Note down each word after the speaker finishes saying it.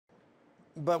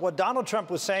But what Donald Trump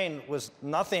was saying was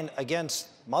nothing against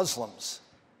Muslims.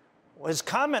 His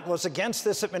comment was against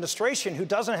this administration, who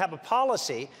doesn't have a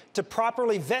policy to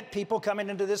properly vet people coming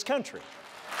into this country.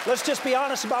 Let's just be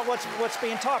honest about what's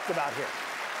being talked about here.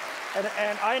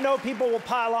 And I know people will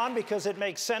pile on because it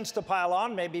makes sense to pile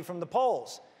on, maybe from the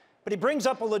polls. But he brings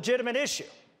up a legitimate issue.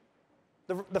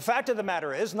 The fact of the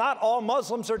matter is, not all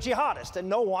Muslims are jihadists, and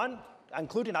no one,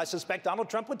 including I suspect Donald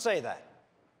Trump, would say that.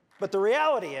 But the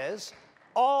reality is,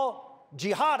 all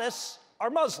jihadists are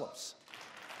Muslims.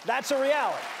 That's a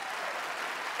reality.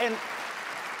 And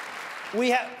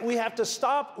we have to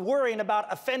stop worrying about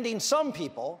offending some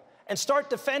people and start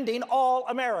defending all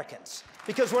Americans,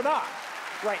 because we're not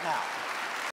right now.